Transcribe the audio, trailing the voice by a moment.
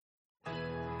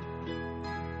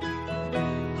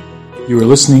You are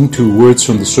listening to Words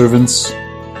from the Servants,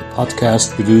 a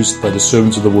podcast produced by the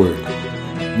Servants of the Word,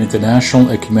 an international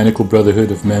ecumenical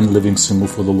brotherhood of men living single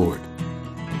for the Lord.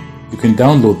 You can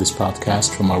download this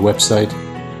podcast from our website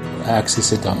or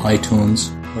access it on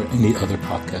iTunes or any other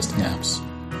podcasting apps.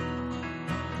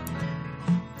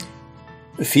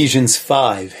 Ephesians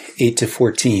 5,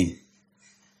 8-14.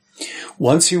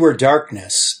 Once you were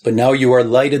darkness, but now you are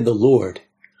light in the Lord.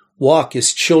 Walk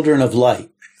as children of light.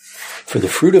 For the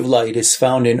fruit of light is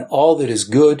found in all that is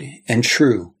good and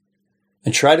true.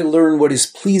 And try to learn what is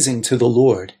pleasing to the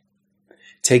Lord.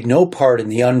 Take no part in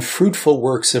the unfruitful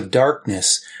works of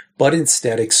darkness, but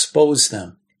instead expose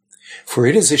them. For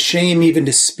it is a shame even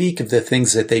to speak of the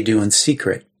things that they do in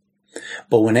secret.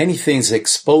 But when anything is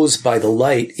exposed by the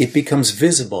light, it becomes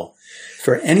visible.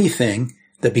 For anything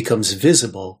that becomes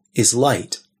visible is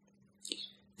light.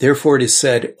 Therefore it is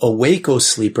said, Awake, O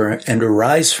sleeper, and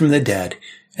arise from the dead,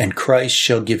 and Christ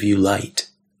shall give you light.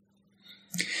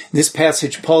 In this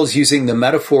passage, Paul is using the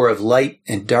metaphor of light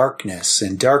and darkness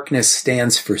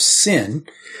stands for sin,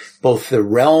 both the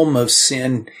realm of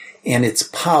sin and its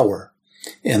power,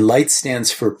 and light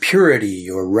stands for purity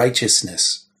or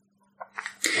righteousness.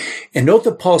 And note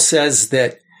that Paul says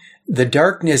that the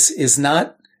darkness is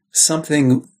not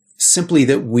something simply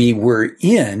that we were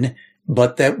in,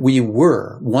 but that we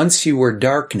were. Once you were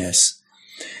darkness.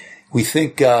 We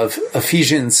think of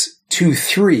Ephesians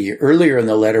 2:3 earlier in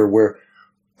the letter where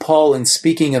Paul, in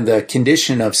speaking of the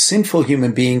condition of sinful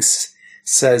human beings,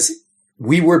 says,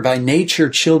 we were by nature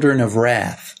children of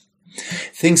wrath.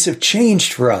 Things have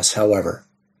changed for us, however.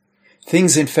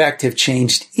 Things, in fact, have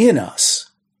changed in us.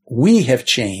 We have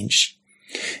changed.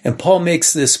 And Paul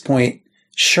makes this point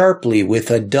sharply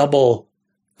with a double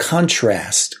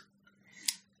contrast.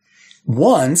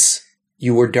 Once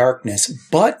you were darkness,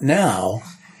 but now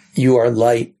you are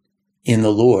light in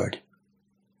the Lord.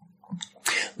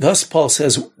 Thus, Paul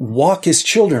says, walk as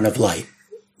children of light.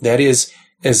 That is,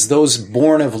 as those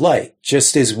born of light,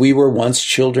 just as we were once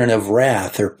children of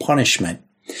wrath or punishment.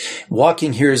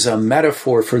 Walking here is a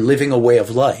metaphor for living a way of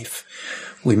life.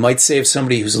 We might say of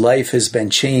somebody whose life has been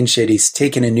changed that he's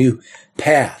taken a new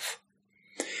path.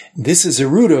 This is a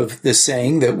root of the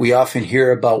saying that we often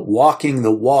hear about walking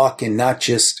the walk and not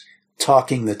just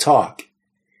talking the talk.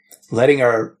 Letting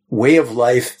our way of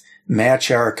life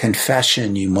match our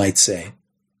confession, you might say.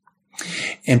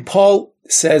 And Paul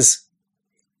says,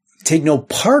 take no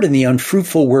part in the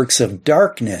unfruitful works of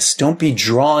darkness. Don't be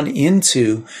drawn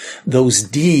into those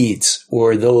deeds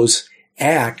or those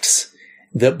acts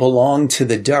that belong to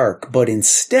the dark, but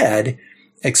instead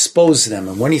expose them.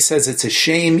 And when he says it's a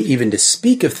shame even to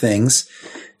speak of things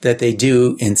that they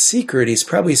do in secret, he's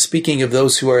probably speaking of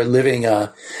those who are living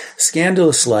a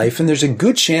scandalous life. And there's a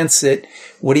good chance that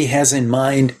what he has in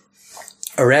mind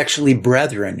are actually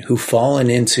brethren who've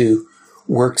fallen into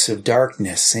works of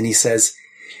darkness. And he says,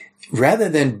 rather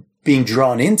than being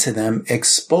drawn into them,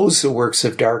 expose the works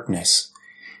of darkness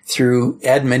through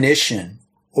admonition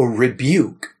or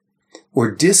rebuke,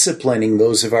 or disciplining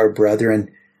those of our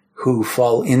brethren who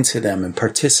fall into them and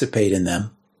participate in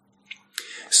them.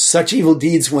 Such evil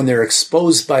deeds, when they're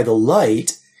exposed by the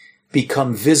light,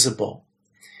 become visible.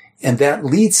 And that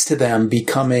leads to them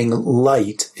becoming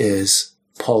light, as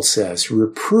Paul says.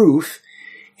 Reproof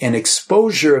and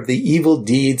exposure of the evil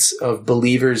deeds of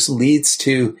believers leads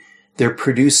to their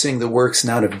producing the works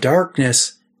not of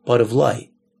darkness, but of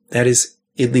light. That is,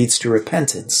 it leads to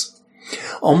repentance.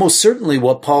 Almost certainly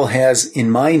what Paul has in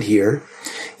mind here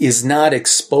is not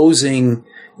exposing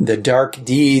the dark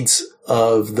deeds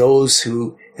of those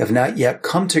who have not yet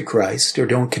come to Christ or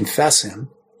don't confess him.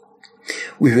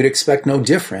 We would expect no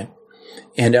different.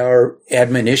 And our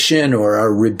admonition or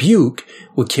our rebuke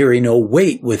would carry no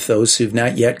weight with those who've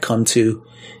not yet come to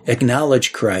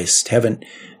acknowledge Christ, haven't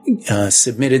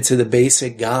submitted to the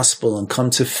basic gospel and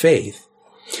come to faith.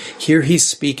 Here he's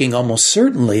speaking almost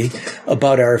certainly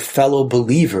about our fellow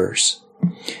believers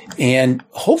and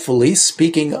hopefully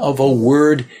speaking of a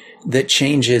word that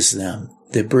changes them,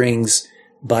 that brings,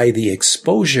 by the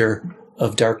exposure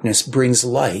of darkness, brings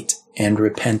light and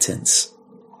repentance.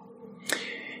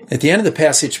 At the end of the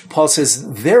passage, Paul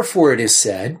says, therefore it is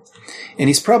said, and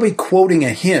he's probably quoting a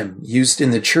hymn used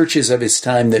in the churches of his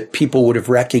time that people would have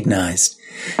recognized.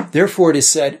 Therefore it is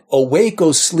said, Awake,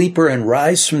 O sleeper, and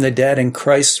rise from the dead, and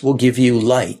Christ will give you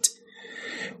light.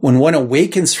 When one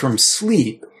awakens from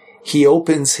sleep, he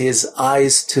opens his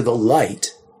eyes to the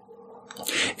light.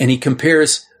 And he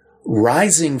compares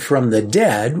rising from the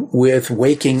dead with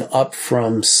waking up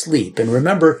from sleep. And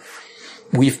remember,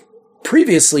 we've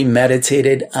previously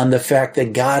meditated on the fact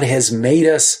that God has made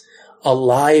us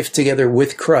alive together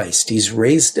with Christ. He's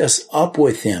raised us up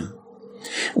with him.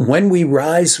 When we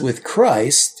rise with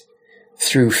Christ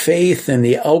through faith and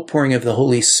the outpouring of the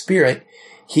Holy Spirit,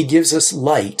 he gives us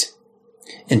light.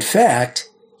 In fact,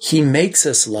 he makes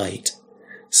us light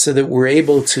so that we're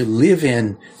able to live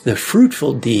in the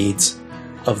fruitful deeds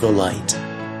of the light.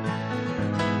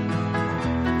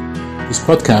 This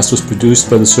podcast was produced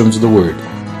by the Servants of the Word,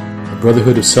 a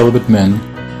brotherhood of celibate men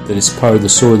that is part of the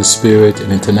Sword of the Spirit,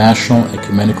 an international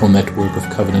ecumenical network of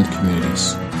covenant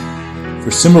communities. For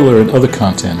similar and other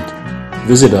content,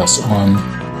 visit us on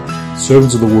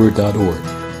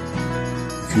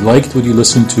servantsoftheword.org. If you liked what you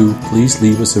listened to, please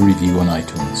leave us a review on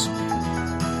iTunes.